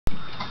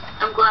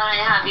I'm glad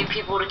I have you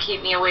people to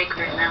keep me awake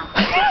right now.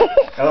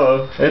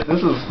 Oh,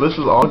 this is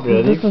all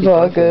good. This is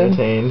all good.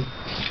 Entertained.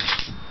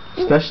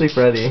 Especially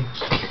Freddy.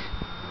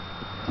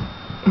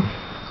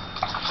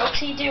 What's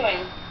he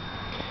doing?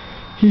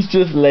 He's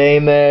just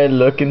laying there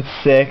looking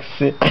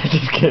sexy.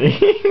 Just kidding.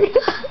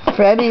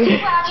 Freddy.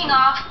 Keep whacking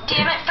off.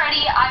 Damn it,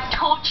 Freddy. I've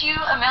told you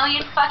a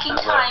million fucking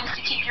times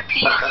to keep your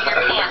penis in your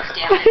pants,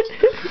 damn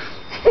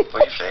it.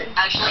 What are you saying?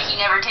 Actually, he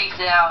never takes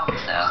it out,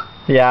 so.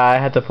 Yeah, I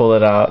had to pull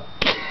it out.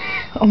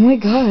 Oh my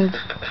god.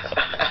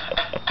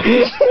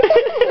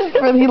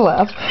 Freddy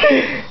laughed.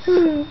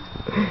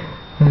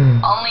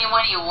 Only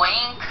when he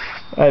winks.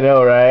 I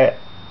know, right?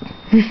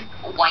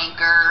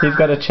 Wanker. He's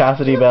got a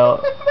chastity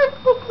belt.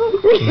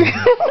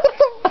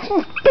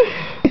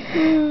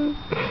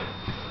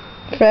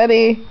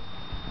 Freddy.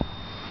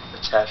 The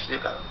chastity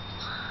belt.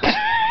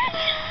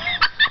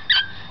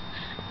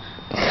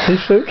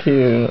 He's so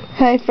cute.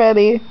 Hi,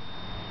 Freddy.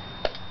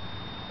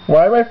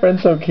 Why are my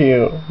friends so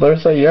cute?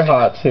 Larissa, you're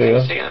hot Are too.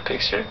 you taking a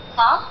picture?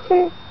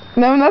 Huh?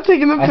 No, I'm not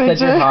taking the I picture.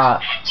 said you're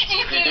hot. Did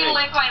you see me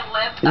lick my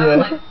lip? Yeah. I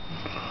was like,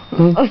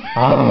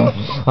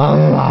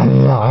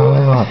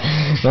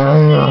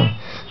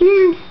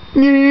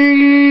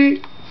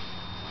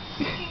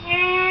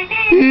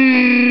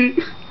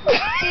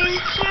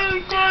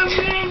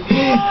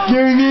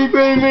 You're me,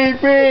 my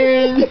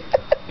friend.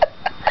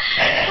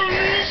 I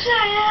wish I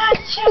had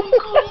some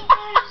cool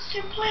friends to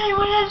play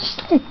with.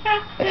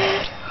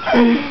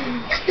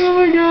 Oh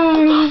my god.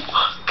 That's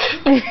fucking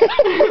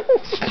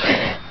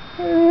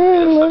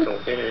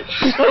weird.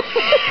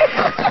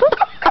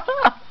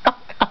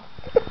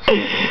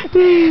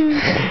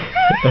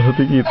 I don't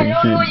think he I thinks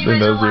don't know what you he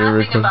guys are knows you're laughing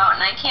recording. about,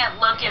 and I can't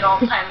look at all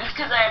the time. It's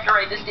because I have to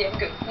write this damn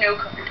no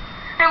card.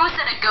 I almost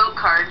said a go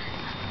card.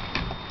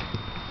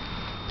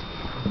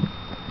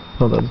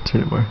 Hold on,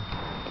 turn it more.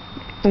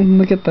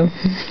 Look at them.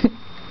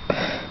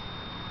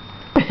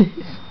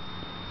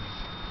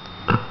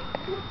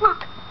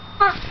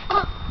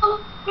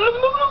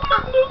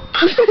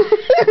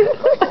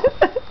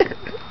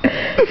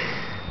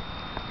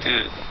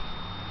 Dude,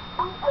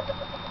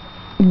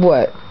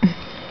 What?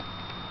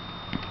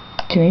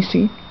 Can you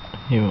see?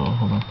 Here,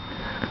 hold on.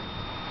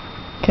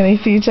 Can you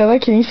see each other?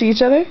 Can you see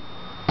each other?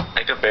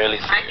 I could barely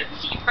see I it. can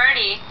see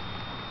Freddy.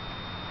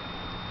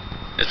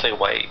 It's like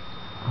white.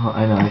 Oh,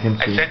 I know, I can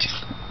see.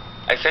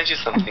 I sent you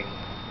something.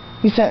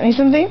 You sent me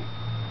something?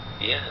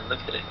 Yeah, look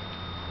at it.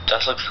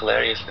 Josh looks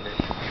hilarious in it.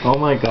 Oh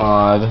my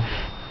god.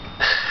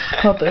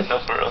 Hold this. No,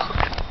 for real.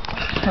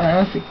 Hold on,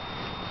 let's see.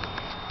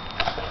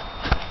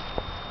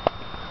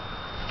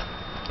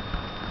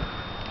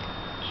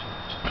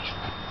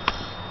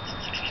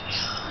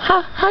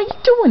 How you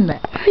doing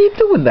that? How you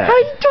doing that? How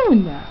you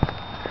doing that?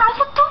 How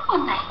you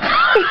doing that?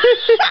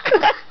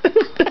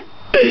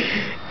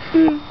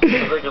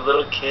 It's like a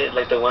little kid,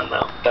 like that one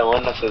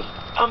that says,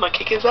 "I'ma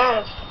kick his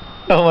ass."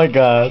 Oh my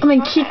god. I'm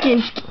gonna kick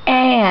his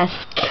ass.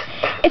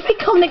 If he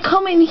come in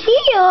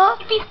here,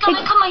 If he's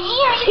gonna come in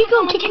here, he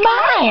gonna kick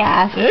my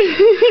ass.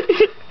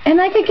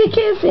 And I can kick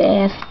his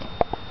ass.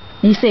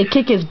 You say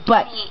kick his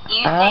butt.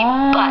 You say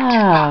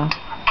butt.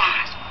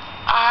 Ass.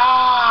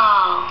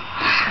 Oh.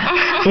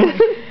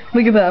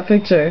 Look at that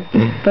picture.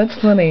 That's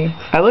funny.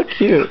 I look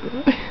cute.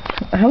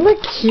 I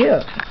look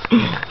cute.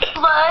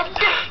 Blood.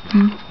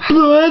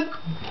 Blood.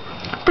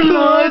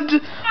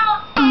 Blood.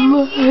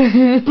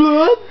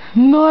 Blood.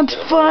 Not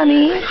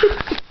funny.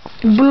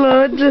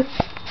 Blood.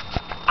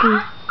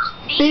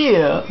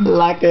 Yeah,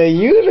 like a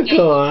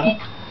unicorn.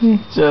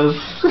 Just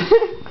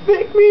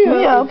pick me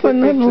up. In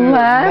the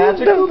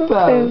land of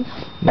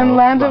the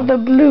land of the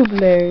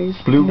blueberries.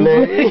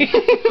 Blueberries.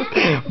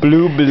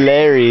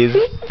 Blueberries.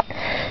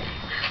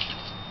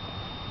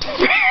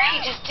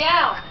 Page is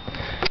down.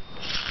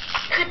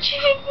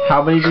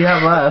 How many do you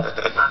have left?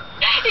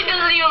 It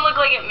doesn't even look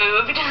like it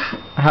moved.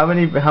 How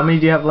many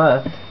do you have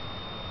left?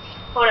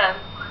 Hold on.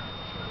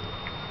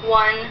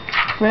 1,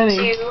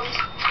 Ready. 2,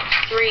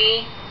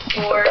 3,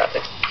 4,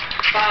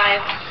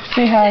 5,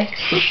 Say hi.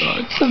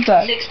 What's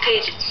that? 6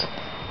 pages.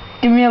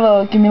 Give me a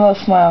little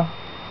smile.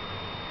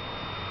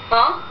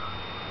 Huh?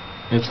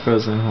 It's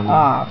frozen. Hold on.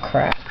 Aw,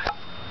 crap.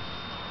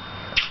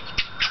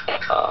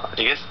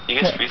 You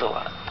guys freeze a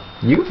lot.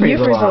 You freeze,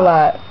 You freeze a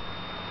lot.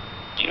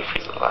 You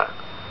freeze a lot.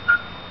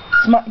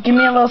 Give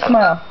me a little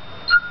smile.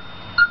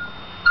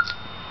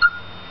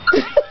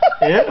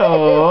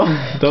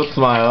 Ew. Don't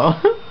smile.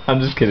 I'm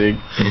just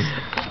kidding.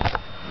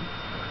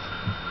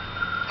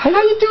 How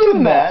you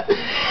doing that?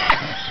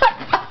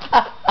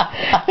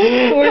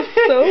 We're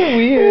so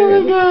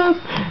weird. Oh my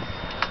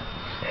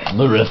god.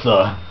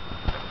 Larissa.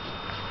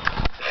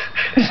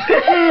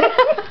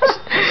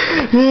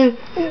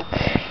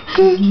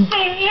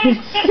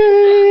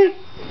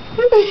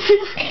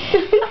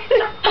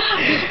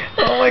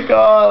 Oh my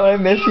god, I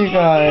miss you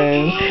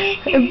guys.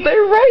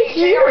 They're right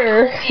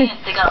here.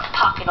 They got a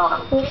pocket on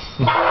them.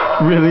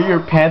 Really? Your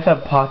pants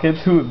have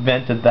pockets? Who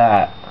invented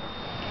that?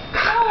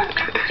 Oh,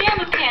 they're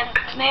pajama pants,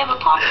 and they have a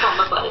pocket on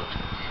the butt.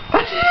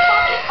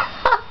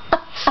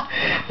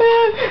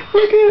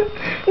 Look at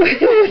What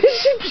is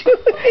she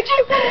doing?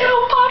 Just a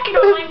little pocket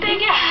on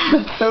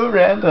so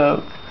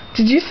random.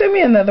 Did you send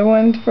me another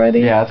one,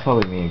 Freddie? Yeah, it's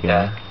probably me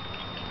again.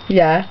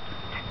 Yeah.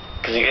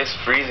 Because you guys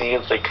freeze and you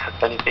guys like have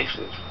funny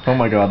faces. Oh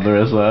my god,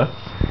 Larissa.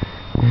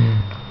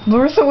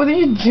 Larissa, what are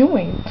you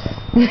doing?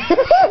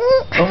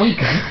 Oh my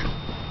god.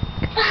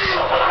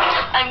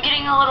 I'm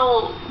getting a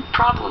little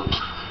problem.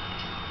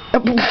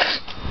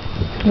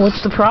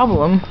 What's the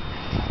problem?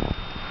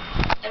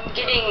 I'm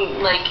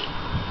getting, like,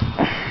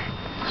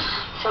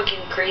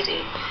 fucking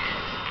crazy.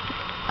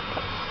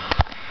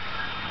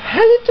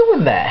 How you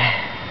doing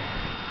that?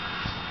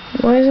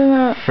 Why isn't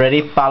that?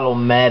 Freddy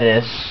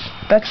Palomeres.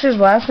 That's his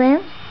last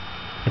name?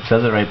 It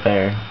says it right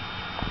there.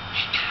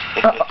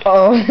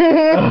 Oh.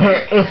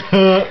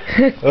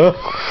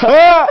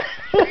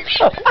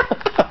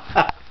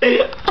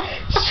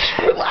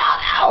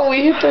 Ow, we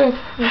hit the...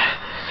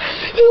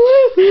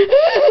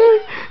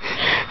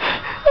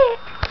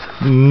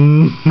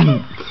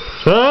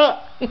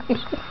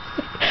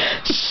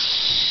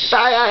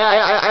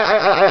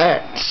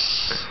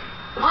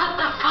 What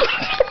the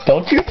fuck?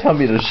 Don't you tell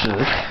me to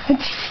shit.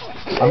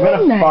 I'm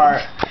gonna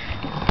fart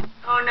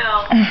Oh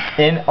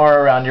no. in or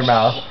around your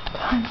mouth.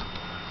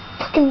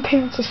 Fucking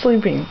parents are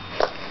sleeping.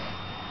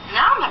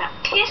 Now I'm gonna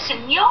piss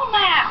in your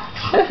mouth.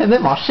 And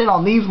then I'll shit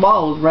on these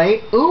walls,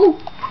 right? Ooh.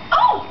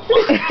 Oh!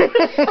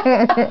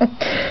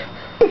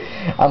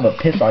 I'm gonna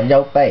piss on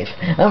your face.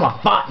 I'm gonna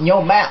fart in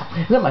your mouth.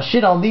 And I'm gonna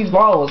shit on these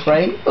walls,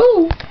 right?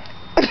 Ooh.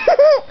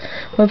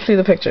 Let's see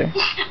the picture.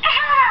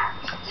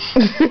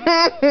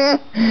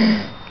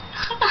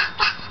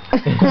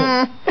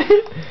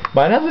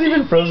 Mine hasn't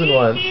even frozen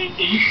once.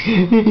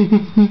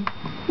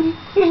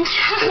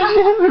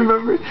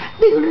 Remember?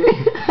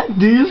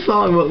 Do your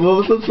song. What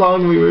was the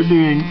song we were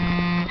doing?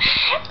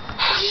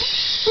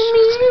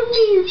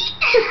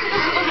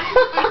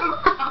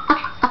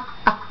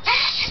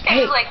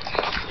 It's like...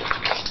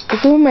 This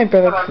is what my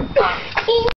brother...